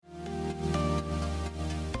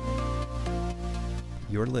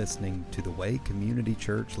You're listening to the Way Community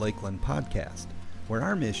Church Lakeland podcast, where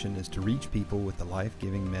our mission is to reach people with the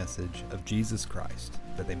life-giving message of Jesus Christ,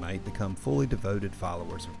 that they might become fully devoted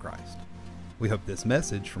followers of Christ. We hope this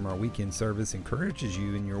message from our weekend service encourages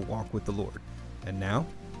you in your walk with the Lord. And now,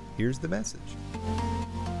 here's the message.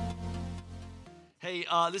 Hey,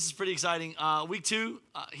 this is pretty exciting. Week 2,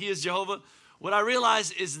 He is Jehovah. What I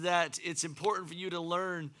realize is that it's important for you to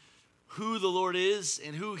learn who the Lord is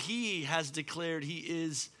and who He has declared He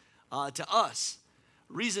is to us.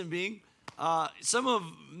 Reason being,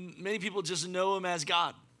 many people just know Him as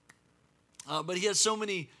God. But He has so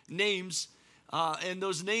many names, and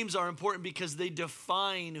those names are important because they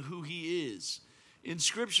define who He is. In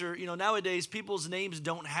Scripture, nowadays, people's names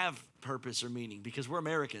don't have purpose or meaning because we're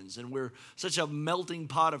Americans and we're such a melting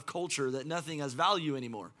pot of culture that nothing has value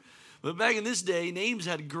anymore. But back in this day, names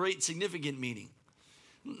had great significant meaning.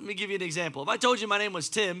 Let me give you an example. If I told you my name was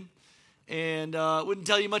Tim and wouldn't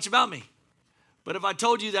tell you much about me, but if I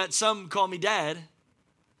told you that some call me Dad,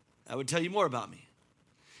 I would tell you more about me.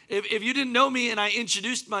 If you didn't know me and I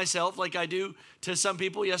introduced myself like I do to some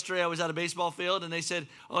people, yesterday I was at a baseball field and they said,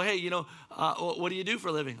 oh, hey, what do you do for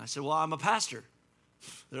a living? I said, well, I'm a pastor.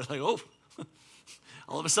 They're like, oh,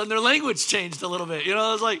 all of a sudden their language changed a little bit. It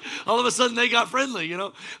was like all of a sudden they got friendly,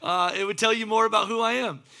 It would tell you more about who I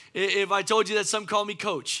am. If I told you that some call me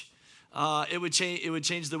Coach, it would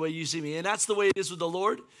change the way you see me. And that's the way it is with the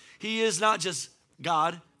Lord. He is not just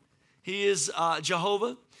God. He is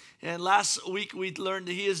Jehovah. And last week we learned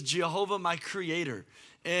that He is Jehovah, my Creator,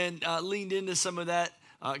 and leaned into some of that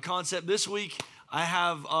concept. This week I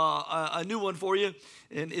have a new one for you,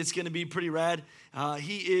 and it's going to be pretty rad.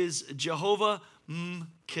 He is Jehovah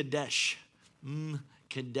Kadesh.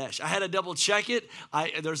 Kadesh. I had to double check it.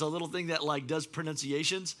 There's a little thing that does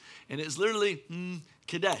pronunciations, and it's literally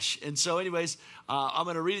Kadesh. And so anyways, I'm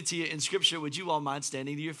going to read it to you in Scripture. Would you all mind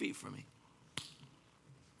standing to your feet for me?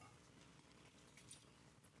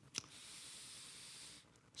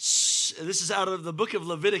 This is out of the book of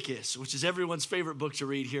Leviticus, which is everyone's favorite book to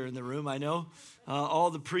read here in the room, I know. All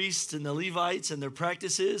the priests and the Levites and their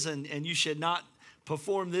practices, and you should not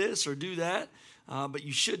perform this or do that, but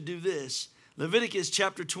you should do this. Leviticus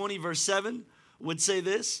chapter 20, verse 7 would say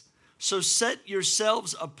this: so set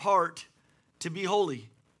yourselves apart to be holy,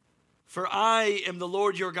 for I am the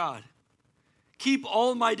Lord your God. Keep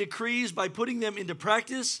all my decrees by putting them into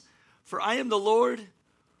practice, for I am the Lord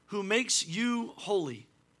who makes you holy.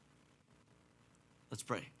 Let's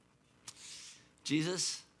pray.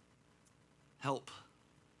 Jesus, help.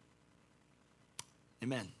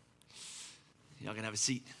 Amen. Y'all can have a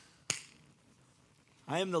seat.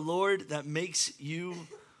 I am the Lord that makes you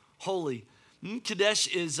holy. Kadesh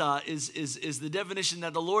is the definition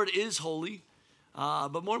that the Lord is holy,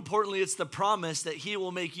 but more importantly, it's the promise that He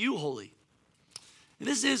will make you holy. And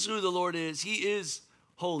this is who the Lord is. He is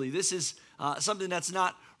holy. This is something that's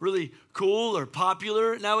not really cool or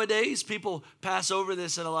popular nowadays. People pass over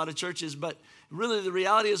this in a lot of churches, but really the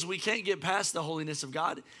reality is we can't get past the holiness of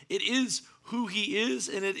God. It is who He is,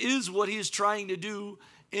 and it is what He is trying to do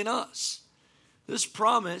in us. This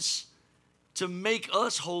promise to make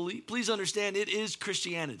us holy, please understand, it is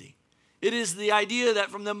Christianity. It is the idea that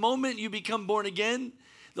from the moment you become born again,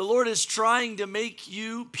 the Lord is trying to make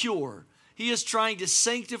you pure. He is trying to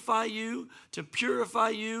sanctify you, to purify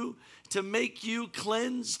you, to make you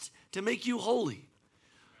cleansed, to make you holy,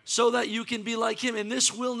 so that you can be like Him. And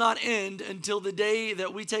this will not end until the day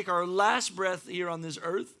that we take our last breath here on this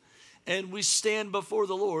earth and we stand before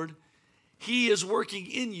the Lord. He is working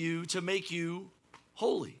in you to make you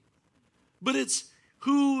holy. But it's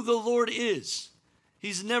who the Lord is.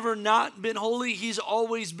 He's never not been holy. He's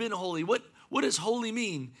always been holy. What does holy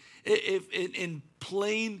mean? If in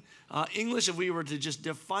plain English, if we were to just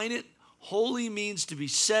define it, holy means to be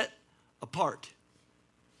set apart.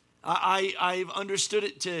 I've understood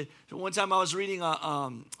it to one time I was reading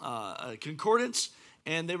a concordance,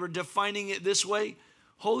 and they were defining it this way: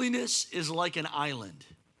 holiness is like an island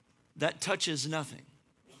that touches nothing.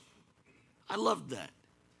 I loved that.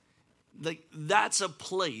 That's a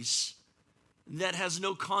place that has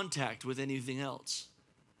no contact with anything else.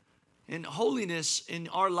 And holiness in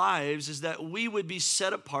our lives is that we would be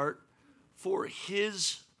set apart for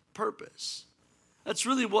His purpose. That's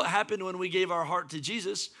really what happened when we gave our heart to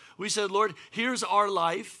Jesus. We said, Lord, here's our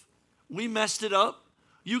life. We messed it up.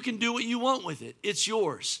 You can do what you want with it. It's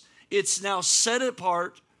yours. It's now set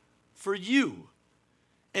apart for you.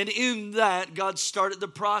 And in that, God started the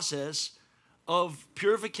process of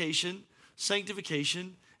purification,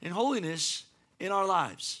 sanctification, and holiness in our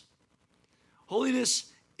lives.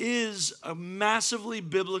 Holiness is a massively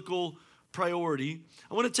biblical priority,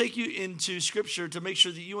 I want to take you into Scripture to make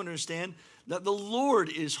sure that you understand that the Lord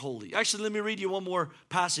is holy. Actually, let me read you one more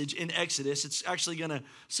passage in Exodus. It's actually going to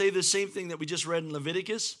say the same thing that we just read in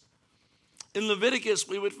Leviticus. In Leviticus,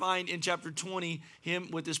 we would find in chapter 20 him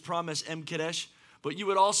with this promise, Em Kadesh. But you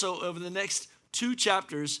would also, over the next 2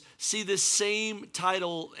 chapters, see this same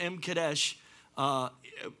title, Em Kadesh,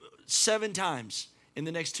 7 times in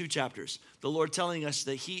the next 2 chapters. The Lord telling us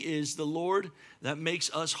that he is the Lord that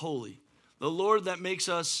makes us holy. The Lord that makes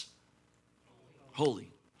us holy.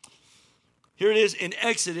 Here it is in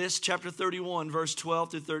Exodus chapter 31, verse 12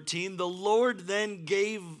 to 13. The Lord then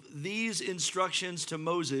gave these instructions to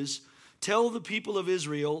Moses. Tell the people of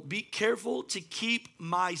Israel, be careful to keep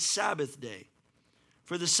my Sabbath day.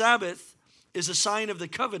 For the Sabbath is a sign of the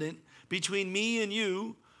covenant between me and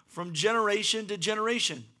you from generation to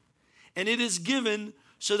generation. And it is given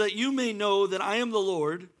so that you may know that I am the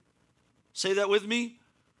Lord. Say that with me.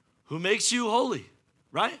 Who makes you holy,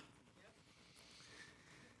 right?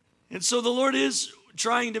 And so the Lord is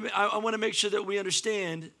trying to, I want to make sure that we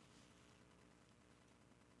understand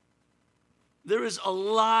there is a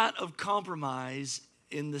lot of compromise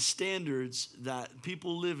in the standards that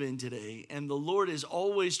people live in today. And the Lord is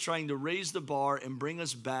always trying to raise the bar and bring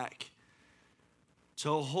us back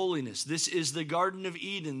to holiness. This is the Garden of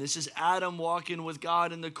Eden. This is Adam walking with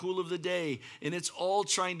God in the cool of the day. And it's all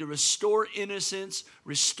trying to restore innocence,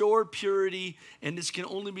 restore purity, and this can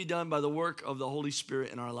only be done by the work of the Holy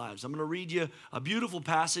Spirit in our lives. I'm going to read you a beautiful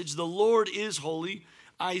passage. The Lord is holy.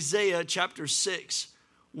 Isaiah chapter 6,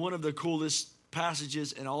 one of the coolest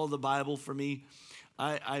passages in all of the Bible for me.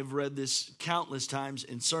 I've read this countless times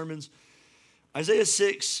in sermons. Isaiah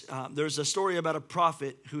 6, there's a story about a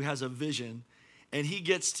prophet who has a vision, and he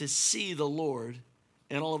gets to see the Lord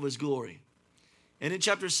in all of his glory. And in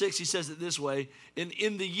chapter 6, he says it this way,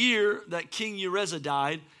 in the year that King Uzziah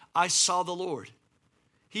died, I saw the Lord.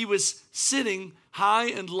 He was sitting high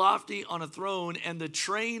and lofty on a throne, and the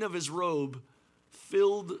train of his robe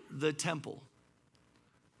filled the temple.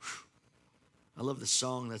 Whew. I love the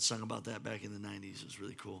song that's sung about that back in the 90s. It was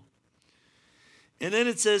really cool. And then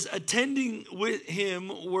it says, attending with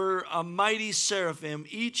him were a mighty seraphim,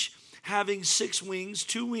 each having 6 wings.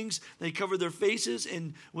 2 wings they covered their faces,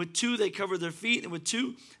 and with 2 they covered their feet, and with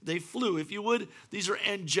 2 they flew. If you would, these are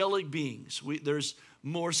angelic beings. There's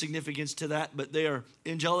more significance to that, but they are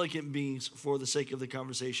angelic beings for the sake of the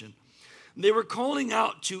conversation. They were calling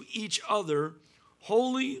out to each other,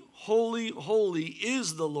 holy, holy, holy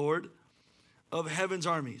is the Lord of heaven's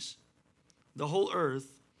armies. The whole earth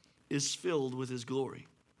is filled with his glory.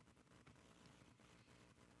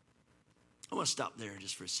 I want to stop there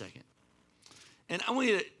just for a second. And I want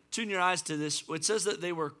you to tune your eyes to this. It says that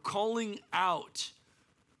they were calling out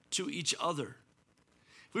to each other.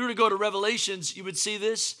 If we were to go to Revelations, you would see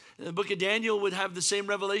this. The book of Daniel would have the same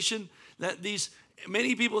revelation, that these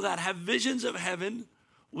many people that have visions of heaven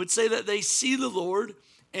would say that they see the Lord,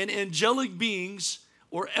 and angelic beings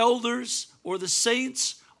or elders or the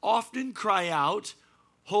saints often cry out,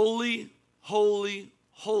 holy, holy,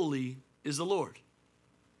 holy is the Lord.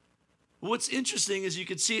 What's interesting is you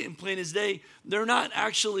could see it in plain as day. They're not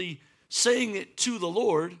actually saying it to the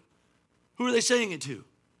Lord. Who are they saying it to?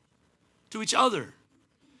 To each other.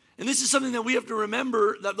 And this is something that we have to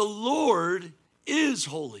remember, that the Lord is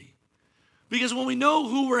holy. Because when we know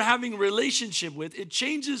who we're having a relationship with, it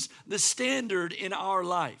changes the standard in our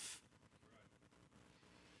life.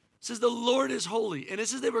 It says the Lord is holy. And it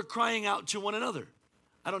says they were crying out to one another.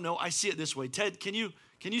 I don't know. I see it this way. Ted, can you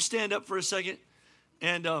stand up for a second?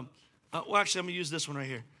 And well, actually, I'm going to use this one right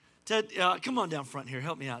here. Ted, come on down front here.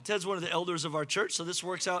 Help me out. Ted's one of the elders of our church, so this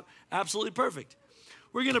works out absolutely perfect.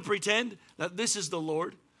 We're going to pretend that this is the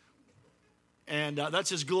Lord, and that's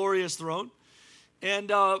his glorious throne.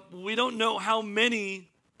 And we don't know how many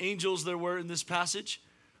angels there were in this passage,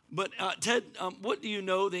 but Ted, what do you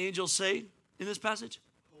know the angels say in this passage?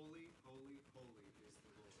 Holy, holy, holy is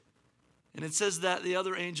the Lord. And it says that the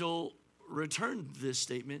other angel returned this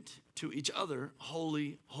statement to each other,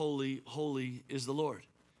 holy, holy, holy is the Lord.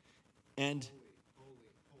 And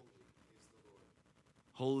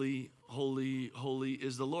holy, holy, holy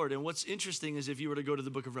is the Lord. And what's interesting is if you were to go to the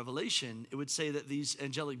book of Revelation, it would say that these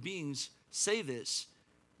angelic beings say this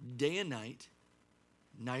day and night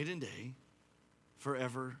and day,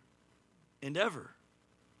 forever and ever.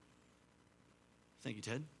 Thank you,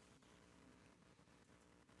 Ted.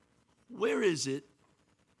 Where is it?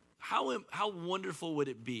 How wonderful would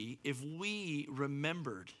it be if we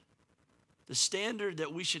remembered the standard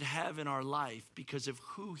that we should have in our life because of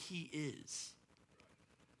who he is?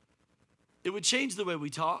 It would change the way we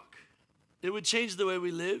talk. It would change the way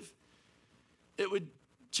we live. It would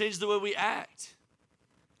change the way we act.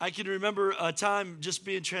 I can remember a time, just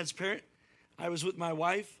being transparent, I was with my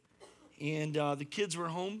wife, and the kids were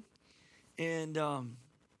home. And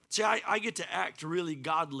see, I get to act really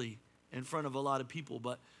godly in front of a lot of people,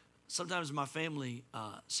 but sometimes my family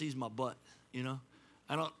sees my butt, you know.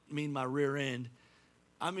 I don't mean my rear end.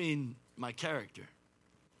 I mean my character.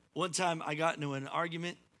 One time I got into an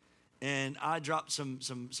argument, and I dropped some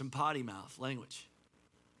potty mouth language.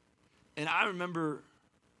 And I remember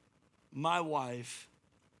my wife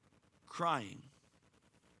crying.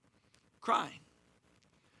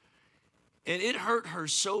 And it hurt her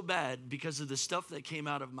so bad because of the stuff that came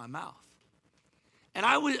out of my mouth. And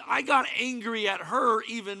I got angry at her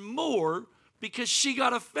even more because she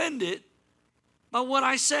got offended by what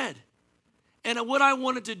I said. And what I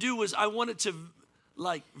wanted to do was I wanted to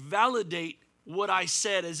validate what I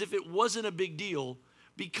said as if it wasn't a big deal,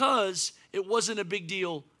 because it wasn't a big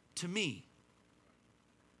deal to me.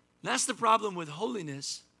 And that's the problem with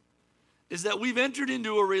holiness, is that we've entered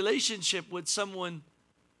into a relationship with someone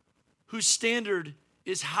whose standard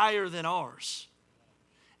is higher than ours.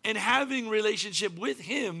 And having relationship with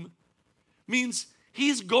him means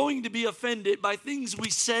he's going to be offended by things we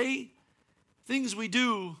say, things we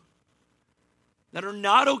do that are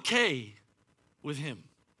not okay with him.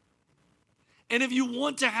 And if you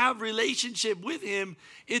want to have relationship with him,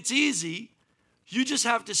 it's easy. You just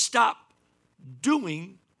have to stop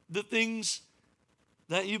doing the things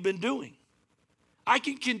that you've been doing. I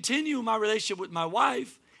can continue my relationship with my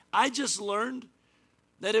wife. I just learned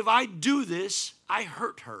that if I do this, I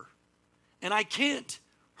hurt her. And I can't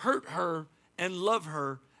hurt her and love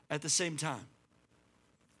her at the same time.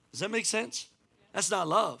 Does that make sense? That's not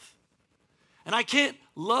love. And I can't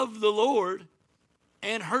love the Lord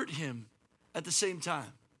and hurt him at the same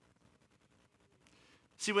time.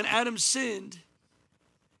 See, when Adam sinned,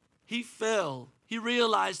 he fell. He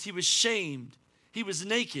realized he was shamed. He was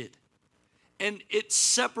naked. And it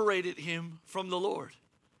separated him from the Lord.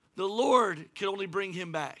 The Lord could only bring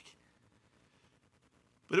him back.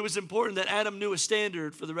 But it was important that Adam knew a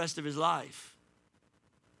standard for the rest of his life.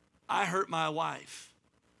 I hurt my wife.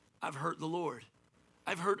 I've hurt the Lord.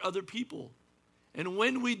 I've hurt other people. And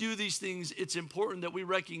when we do these things, it's important that we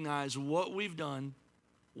recognize what we've done,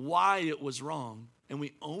 why it was wrong, and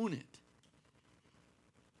we own it.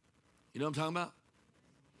 You know what I'm talking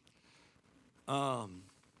about?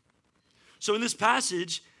 So in this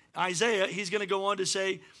passage, Isaiah, he's going to go on to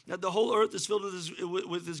say that the whole earth is filled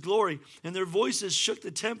with his glory. And their voices shook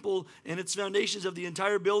the temple, and its foundations of the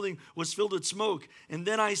entire building was filled with smoke. And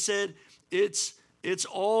then I said, it's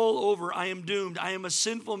all over. I am doomed. I am a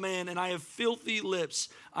sinful man, and I have filthy lips.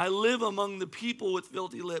 I live among the people with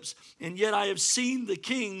filthy lips. And yet I have seen the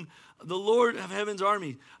King, the Lord of heaven's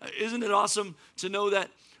army. Isn't it awesome to know that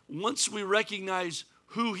once we recognize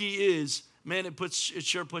who he is, man, it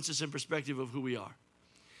sure puts us in perspective of who we are.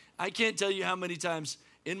 I can't tell you how many times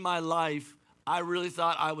in my life I really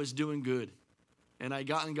thought I was doing good. And I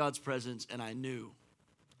got in God's presence and I knew,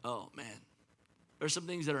 oh man, there's some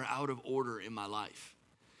things that are out of order in my life.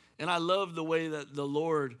 And I love the way that the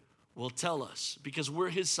Lord will tell us, because we're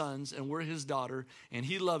his sons and we're his daughter, and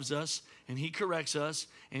he loves us and he corrects us,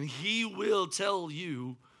 and he will tell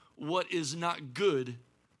you what is not good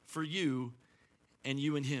for you and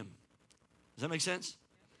him. Does that make sense?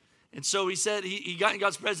 And so he said he got in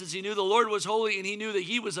God's presence. He knew the Lord was holy, and he knew that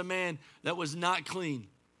he was a man that was not clean.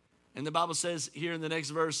 And the Bible says here in the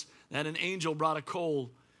next verse that an angel brought a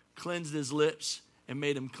coal, cleansed his lips, and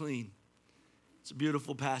made him clean. It's a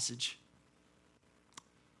beautiful passage.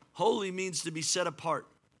 Holy means to be set apart.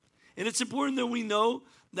 And it's important that we know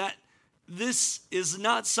that this is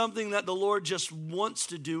not something that the Lord just wants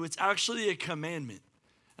to do. It's actually a commandment.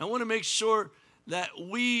 I want to make sure that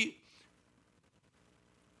we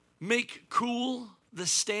make cool the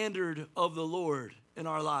standard of the Lord in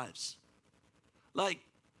our lives. Like,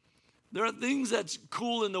 there are things that's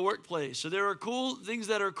cool in the workplace, or there are cool things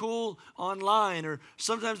that are cool online, or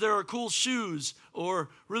sometimes there are cool shoes, or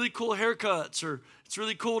really cool haircuts, or it's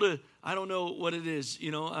really cool to, I don't know what it is,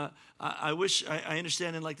 you know. I wish, I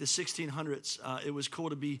understand in like the 1600s, it was cool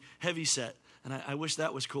to be heavy set, and I wish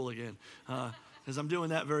that was cool again. Because I'm doing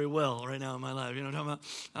that very well right now in my life. You know what I'm talking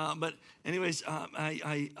about? But anyways,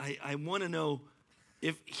 I want to know,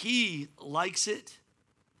 if he likes it,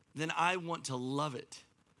 then I want to love it.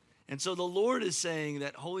 And so the Lord is saying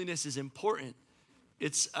that holiness is important.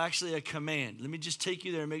 It's actually a command. Let me just take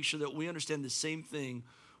you there and make sure that we understand the same thing.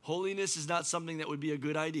 Holiness is not something that would be a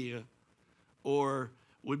good idea or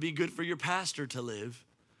would be good for your pastor to live.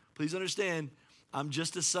 Please understand, I'm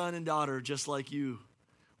just a son and daughter just like you.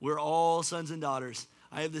 We're all sons and daughters.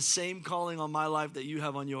 I have the same calling on my life that you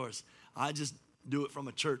have on yours. I just do it from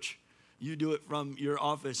a church. You do it from your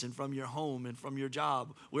office and from your home and from your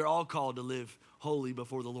job. We're all called to live holy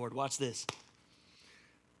before the Lord. Watch this.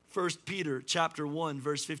 1 Peter chapter 1,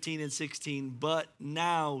 verse 15 and 16. But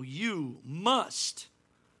now you must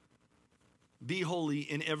be holy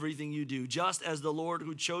in everything you do, just as the Lord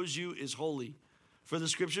who chose you is holy. For the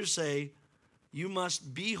scriptures say, you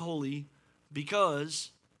must be holy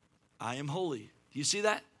because I am holy. Do you see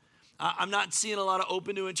that? I'm not seeing a lot of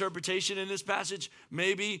open to interpretation in this passage.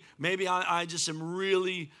 Maybe I just am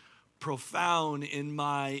really profound in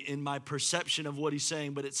my perception of what he's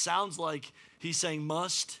saying, but it sounds like he's saying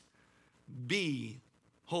must be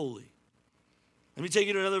holy. Let me take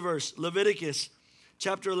you to another verse. Leviticus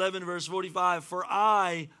chapter 11, verse 45. For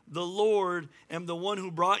I, the Lord, am the one who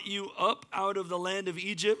brought you up out of the land of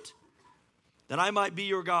Egypt, that I might be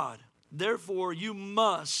your God. Therefore, you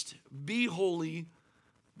must be holy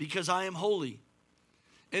because I am holy.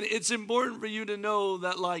 And it's important for you to know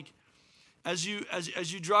that, like, as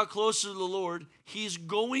you draw closer to the Lord, he's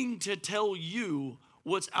going to tell you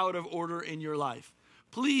what's out of order in your life.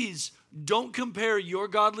 Please don't compare your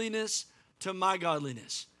godliness to my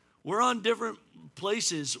godliness. We're on different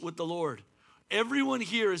places with the Lord. Everyone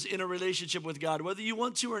here is in a relationship with God, whether you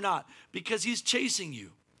want to or not, because he's chasing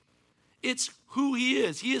you. It's who he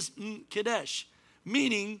is. He is Kadesh,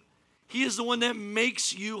 meaning he is the one that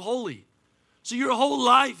makes you holy. So your whole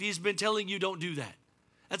life he's been telling you, don't do that.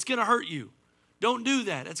 That's going to hurt you. Don't do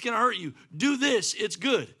that. That's going to hurt you. Do this. It's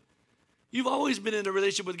good. You've always been in a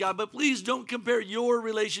relationship with God, but please don't compare your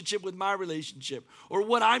relationship with my relationship or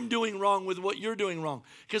what I'm doing wrong with what you're doing wrong.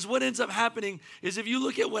 Because what ends up happening is if you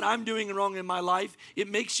look at what I'm doing wrong in my life, it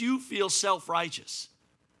makes you feel self-righteous.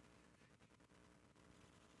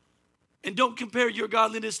 And don't compare your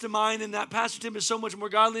godliness to mine, and that Pastor Tim is so much more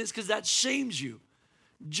godliness, because that shames you.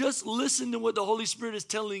 Just listen to what the Holy Spirit is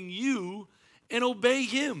telling you and obey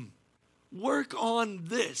him. Work on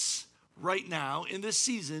this right now in this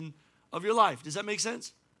season of your life. Does that make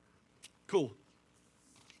sense? Cool.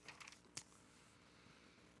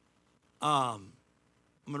 I'm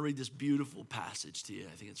going to read this beautiful passage to you.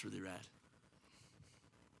 I think it's really rad.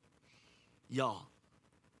 Y'all,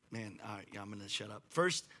 man, all right, yeah, I'm going to shut up.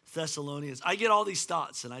 1 Thessalonians. I get all these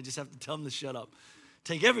thoughts, and I just have to tell them to shut up.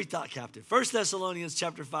 Take every thought captive. 1 Thessalonians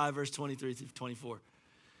chapter 5, verse 23 through 24.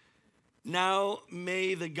 Now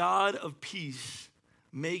may the God of peace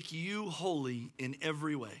make you holy in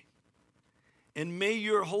every way. And may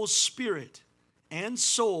your whole spirit and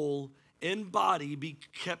soul and body be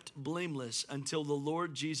kept blameless until the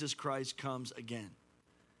Lord Jesus Christ comes again.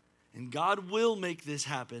 And God will make this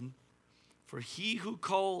happen, for he who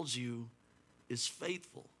calls you is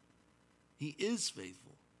faithful. He is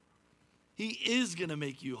faithful. He is going to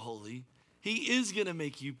make you holy. He is going to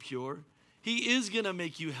make you pure. He is going to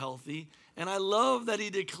make you healthy. And I love that he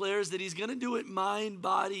declares that he's going to do it mind,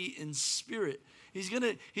 body, and spirit. He's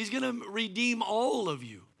going to redeem all of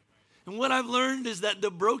you. And what I've learned is that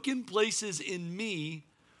the broken places in me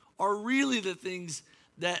are really the things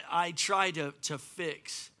that I try to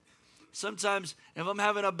fix. Sometimes if I'm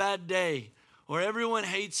having a bad day or everyone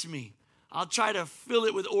hates me, I'll try to fill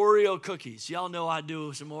it with Oreo cookies. Y'all know I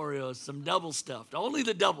do some Oreos, some double stuffed. Only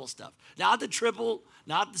the double stuffed. Not the triple,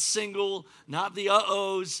 not the single, not the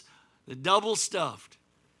uh-ohs, the double stuffed.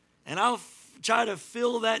 And I'll try to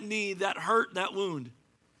fill that need, that hurt, that wound.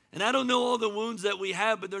 And I don't know all the wounds that we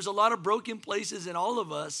have, but there's a lot of broken places in all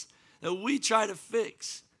of us that we try to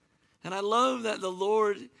fix. And I love that the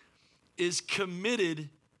Lord is committed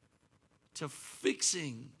to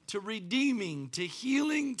fixing, to redeeming, to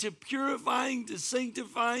healing, to purifying, to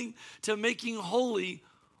sanctifying, to making holy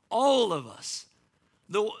all of us.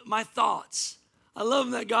 My thoughts. I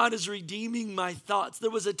love that God is redeeming my thoughts. There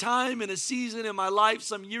was a time and a season in my life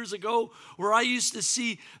some years ago where I used to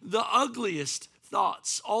see the ugliest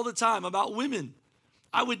thoughts all the time about women.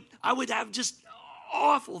 I would have just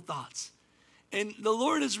awful thoughts. And the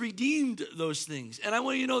Lord has redeemed those things. And I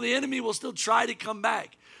want you to know the enemy will still try to come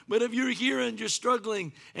back. But if you're here and you're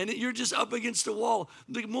struggling and you're just up against a wall,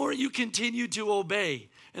 the more you continue to obey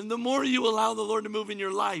and the more you allow the Lord to move in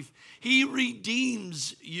your life, he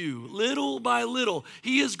redeems you little by little.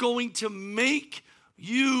 He is going to make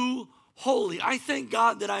you holy. I thank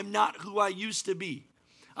God that I'm not who I used to be.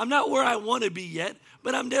 I'm not where I want to be yet,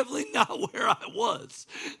 but I'm definitely not where I was.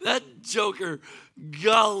 That joker,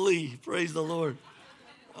 golly, praise the Lord.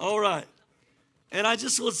 All right. And I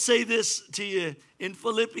just will say this to you in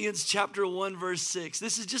Philippians chapter 1, verse 6.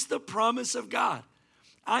 This is just the promise of God.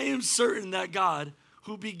 I am certain that God,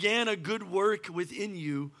 who began a good work within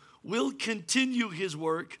you, will continue his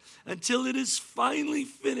work until it is finally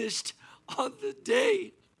finished on the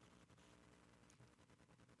day.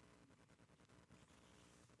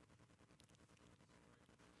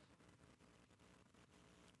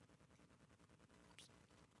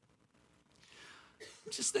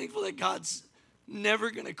 I'm just thankful that God's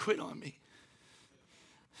never going to quit on me.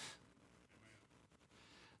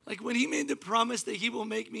 Like when he made the promise that he will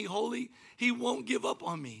make me holy, he won't give up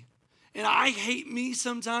on me. And I hate me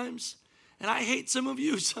sometimes. And I hate some of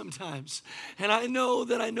you sometimes. And I know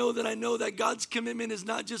that God's commitment is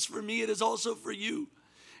not just for me, it is also for you.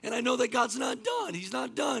 And I know that God's not done. He's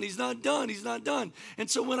not done. He's not done. He's not done. And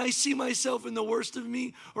so when I see myself in the worst of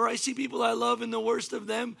me, or I see people I love in the worst of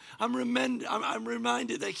them, I'm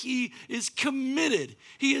reminded that he is committed.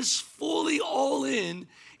 He is fully all in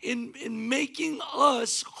making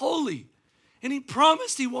us holy. And he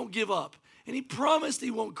promised he won't give up. And he promised he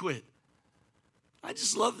won't quit. I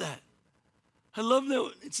just love that. I love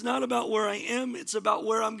that it's not about where I am, it's about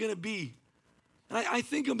where I'm going to be. And I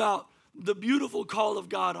think about the beautiful call of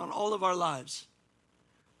God on all of our lives.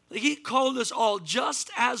 Like he called us all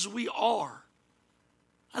just as we are.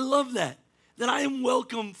 I love that I am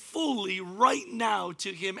welcome fully right now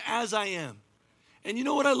to him as I am. And you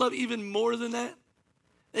know what I love even more than that?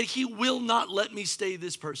 That he will not let me stay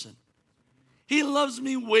this person. He loves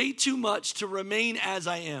me way too much to remain as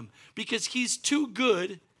I am because he's too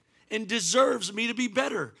good and deserves me to be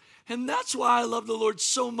better. And that's why I love the Lord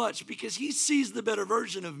so much, because he sees the better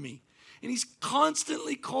version of me. And he's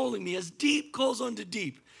constantly calling me, as deep calls unto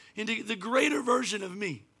deep, into the greater version of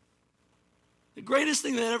me. The greatest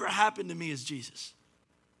thing that ever happened to me is Jesus.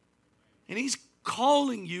 And he's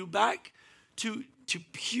calling you back to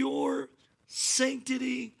pure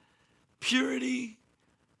sanctity, purity.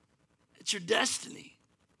 It's your destiny.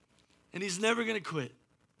 And he's never going to quit.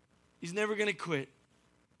 He's never going to quit.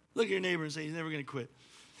 Look at your neighbor and say, he's never going to quit.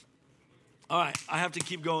 All right, I have to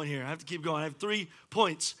keep going here. I have 3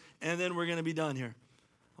 points, and then we're going to be done here.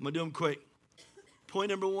 I'm going to do them quick. Point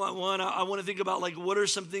number one, I want to think about, like, what are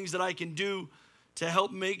some things that I can do to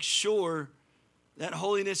help make sure that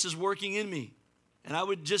holiness is working in me? And I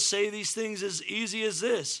would just say these things as easy as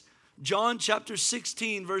this. John chapter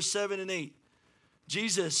 16, verse 7 and 8.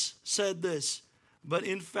 Jesus said this, "But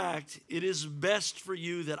in fact, it is best for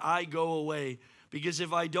you that I go away, because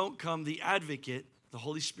if I don't come, the advocate, the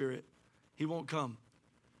Holy Spirit, he won't come.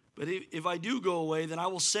 But if I do go away, then I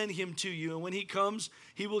will send him to you. And when he comes,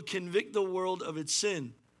 he will convict the world of its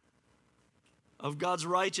sin, of God's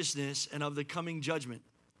righteousness, and of the coming judgment."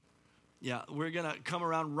 Yeah, we're going to come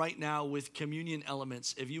around right now with communion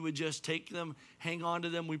elements. If you would just take them, hang on to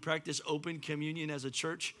them. We practice open communion as a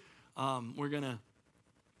church. We're going to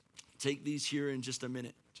take these here in just a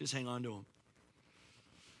minute. Just hang on to them.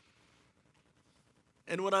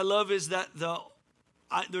 And what I love is that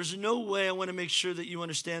there's no way, I want to make sure that you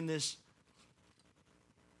understand this.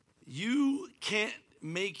 You can't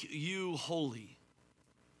make you holy.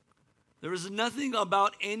 There is nothing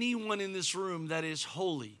about anyone in this room that is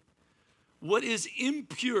holy. What is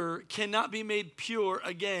impure cannot be made pure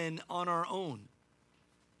again on our own.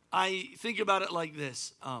 I think about it like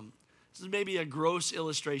this. This is maybe a gross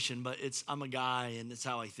illustration, but I'm a guy and it's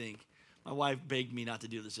how I think. My wife begged me not to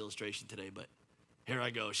do this illustration today, but here I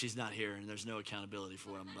go. She's not here, and there's no accountability for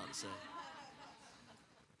what I'm about to say.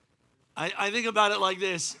 I think about it like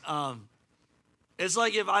this. It's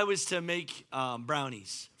like if I was to make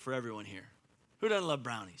brownies for everyone here. Who doesn't love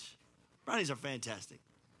brownies? Brownies are fantastic.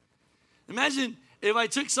 Imagine if I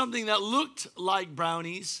took something that looked like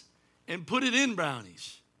brownies and put it in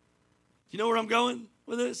brownies. You know where I'm going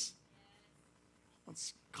with this?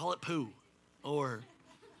 Let's call it poo. Or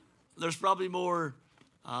there's probably more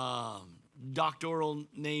doctoral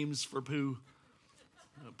names for poo.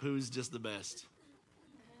 Poo's just the best.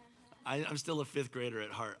 I'm still a 5th grader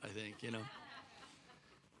at heart, I think, you know.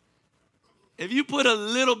 If you put a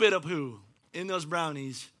little bit of poo in those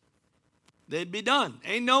brownies, they'd be done.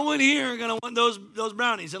 Ain't no one here gonna want those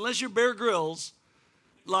brownies, unless you're Bear Grylls.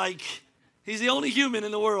 Like, he's the only human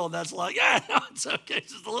in the world that's like, yeah, no, it's okay,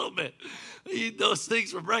 just a little bit. I eat those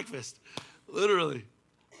things for breakfast, literally.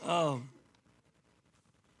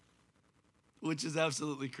 Which is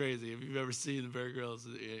absolutely crazy. If you've ever seen the Bear Grylls,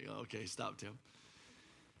 okay, stop, Tim.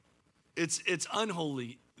 It's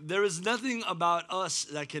unholy. There is nothing about us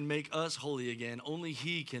that can make us holy again. Only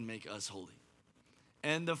he can make us holy.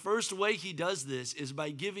 And the first way he does this is by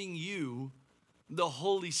giving you the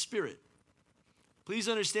Holy Spirit. Please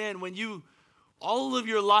understand, all of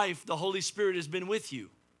your life, the Holy Spirit has been with you.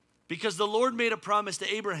 Because the Lord made a promise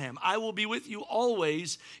to Abraham, I will be with you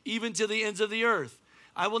always, even to the ends of the earth.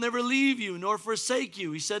 I will never leave you nor forsake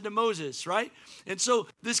you, he said to Moses, right? And so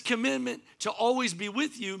this commitment to always be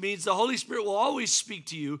with you means the Holy Spirit will always speak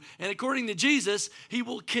to you. And according to Jesus, he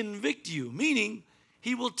will convict you, meaning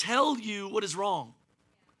he will tell you what is wrong.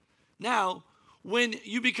 Now, when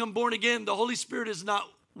you become born again, the Holy Spirit is not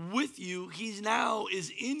with you. He now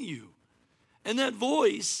is in you. And that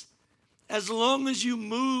voice, as long as you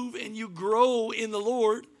move and you grow in the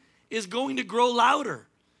Lord, is going to grow louder.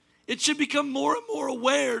 It should become more and more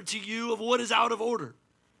aware to you of what is out of order.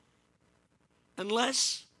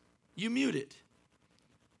 Unless you mute it.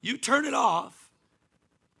 You turn it off,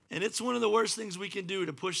 and it's one of the worst things we can do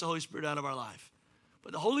to push the Holy Spirit out of our life.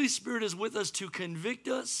 But the Holy Spirit is with us to convict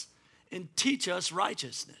us and teach us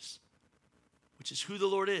righteousness, which is who the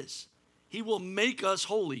Lord is. He will make us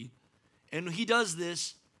holy, and he does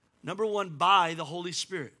this, number one, by the Holy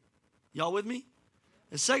Spirit. Y'all with me?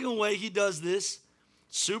 The second way he does this,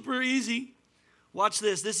 super easy. Watch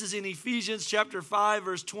this. This is in Ephesians chapter 5,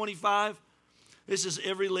 verse 25. This is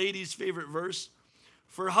every lady's favorite verse.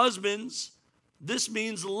 For husbands, this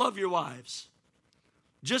means love your wives,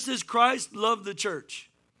 just as Christ loved the church.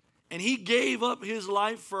 And he gave up his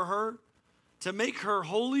life for her to make her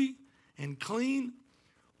holy and clean,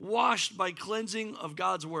 washed by cleansing of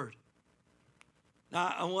God's word.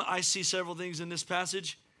 Now, I see several things in this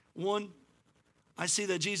passage. One, I see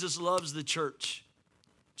that Jesus loves the church.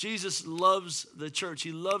 Jesus loves the church.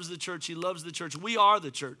 He loves the church. He loves the church. We are the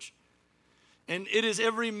church. And it is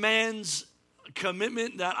every man's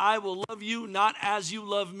commitment that I will love you not as you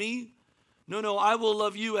love me. No, I will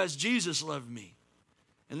love you as Jesus loved me.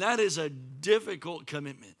 And that is a difficult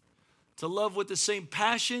commitment, to love with the same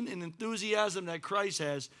passion and enthusiasm that Christ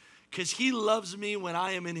has, because he loves me when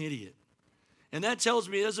I am an idiot. And that tells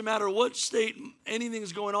me it doesn't matter what state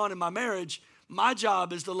anything's going on in my marriage, my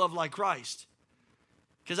job is to love like Christ.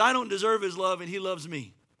 Because I don't deserve his love and he loves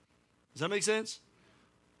me. Does that make sense?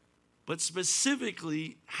 But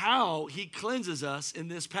specifically, how he cleanses us in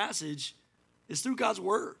this passage is through God's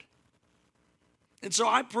word. And so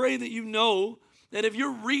I pray that you know that if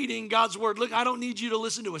you're reading God's word, look, I don't need you to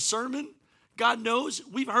listen to a sermon. God knows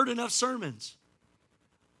we've heard enough sermons.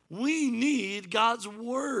 We need God's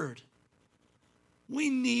word. We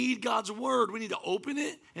need God's word. We need to open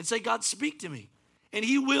it and say, God, speak to me. And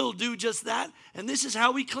he will do just that. And this is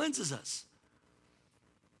how he cleanses us.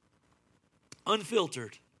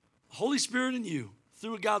 Unfiltered. Holy Spirit in you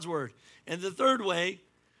through God's word. And the third way,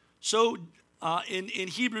 so in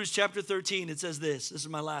Hebrews chapter 13, it says this. This is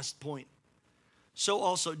my last point. So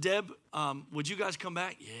also, Deb, would you guys come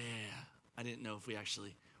back? Yeah. I didn't know if we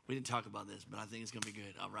didn't talk about this, but I think it's going to be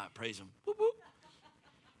good. All right, praise him. Whoop, whoop.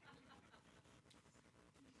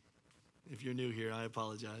 If you're new here, I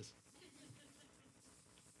apologize.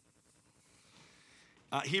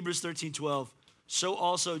 Hebrews 13:12. So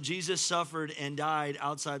also Jesus suffered and died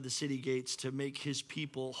outside the city gates to make his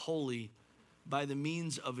people holy by the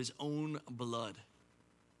means of his own blood.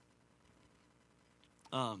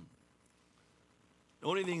 The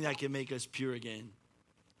only thing that can make us pure again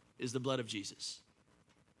is the blood of Jesus.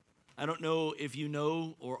 I don't know if you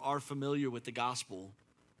know or are familiar with the gospel,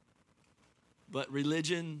 but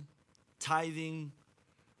religion, tithing,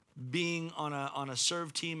 being on a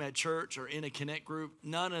serve team at church or in a connect group,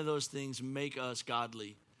 none of those things make us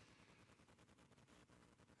godly.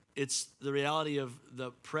 It's the reality of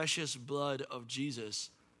the precious blood of Jesus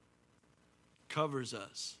covers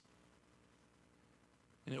us.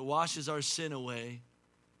 And it washes our sin away.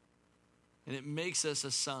 And it makes us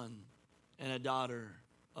a son and a daughter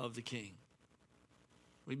of the King.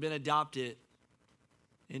 We've been adopted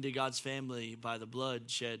into God's family by the blood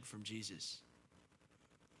shed from Jesus.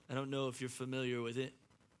 I don't know if you're familiar with it,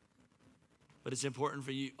 but it's important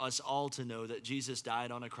for us all to know that Jesus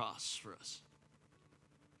died on a cross for us.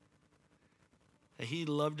 That he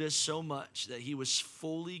loved us so much that he was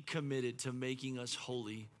fully committed to making us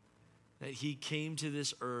holy, that he came to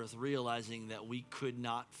this earth realizing that we could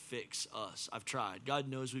not fix us. I've tried. God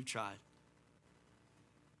knows we've tried.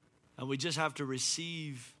 And we just have to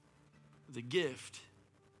receive the gift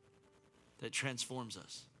that transforms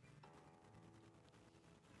us.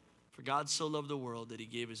 For God so loved the world that he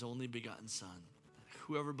gave his only begotten Son, that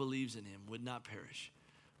whoever believes in him would not perish,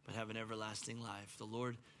 but have an everlasting life. The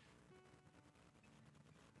Lord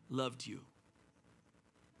loved you.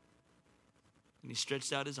 And he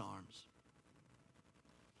stretched out his arms.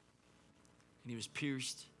 And he was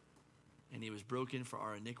pierced, and he was broken for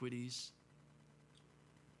our iniquities.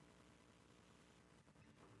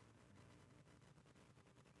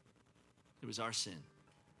 It was our sin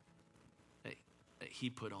that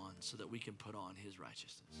he put on so that we can put on his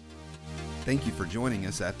righteousness. Thank you for joining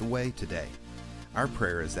us at The Way today. Our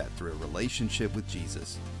prayer is that through a relationship with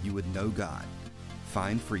Jesus, you would know God,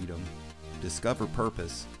 find freedom, discover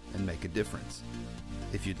purpose, and make a difference.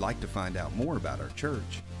 If you'd like to find out more about our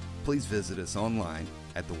church, please visit us online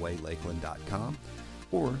at thewaylakeland.com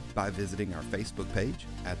or by visiting our Facebook page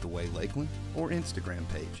at The Way Lakeland or Instagram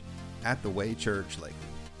page at The Way Church Lakeland.